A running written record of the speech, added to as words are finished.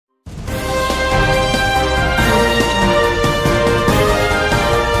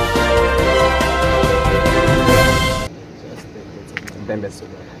Bhembe. So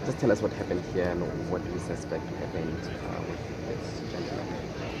just tell us what happened here and what we suspect happened with this gentleman.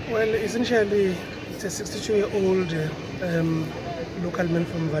 Well, essentially, it's a 62-year-old local man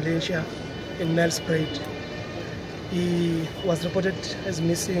from Valencia in Nelspruit. He was reported as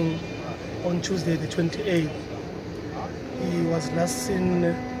missing on Tuesday the 28th. He was last seen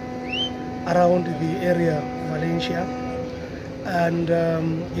around the area of Valencia, and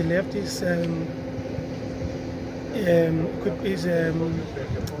he left his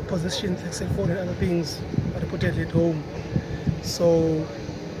possessions like cell phone and other things reportedly at home. So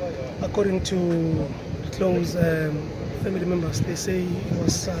according to close family members, they say he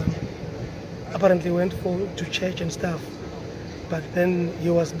was apparently went to church and stuff, but then he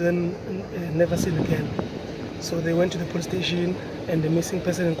was then never seen again. So they went to the police station, and the missing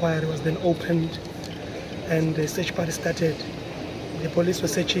person inquiry was then opened, and the search party started. The police were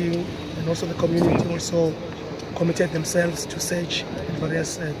searching, and also the community also committed themselves to search in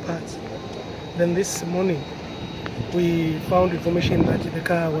various parts. Then this morning, we found information that the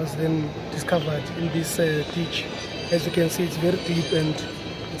car was then discovered in this ditch. As you can see, it's very deep and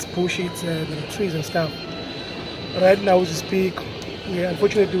it's bushy, there are trees and stuff. Right now, as we speak,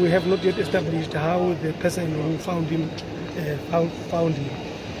 unfortunately we have not yet established how the person who found him found him,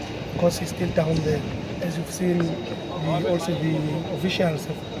 because he's still down there. As you've seen, also the officials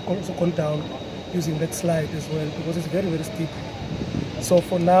have also gone down using that slide as well, because it's very, very steep. So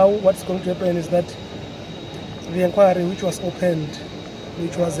for now, what's going to happen is that the inquiry which was opened,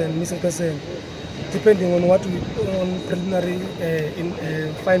 which was a missing person, depending on what on preliminary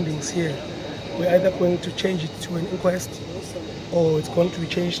findings here, we're either going to change it to an inquest or it's going to be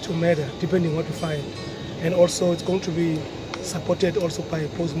changed to murder, depending on what we find. And also it's going to be supported also by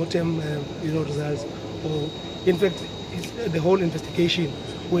post-mortem results. Or in fact, the whole investigation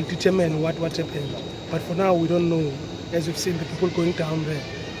will determine what happened. But for now, we don't know. As you've seen, the people going down there,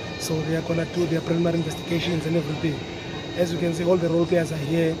 so they are going to do their preliminary investigations and everything. As you can see, all the role players are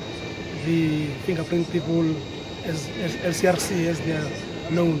here. The fingerprint people, as LCRC as they are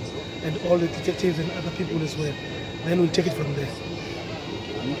known, and all the detectives and other people as well. Then we'll take it from there.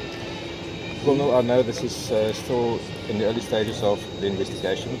 Well, no, I know this is still in the early stages of the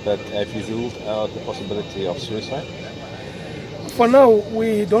investigation, but have you ruled out the possibility of suicide? For now,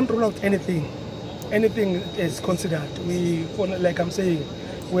 we don't rule out anything. Anything is considered. Like I'm saying,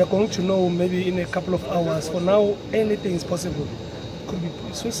 we are going to know maybe in a couple of hours. For now, anything is possible. Could be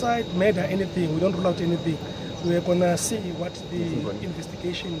suicide, murder, anything. We don't rule out anything. We are going to see what the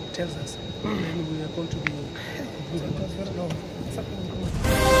investigation tells us. And we are going to be...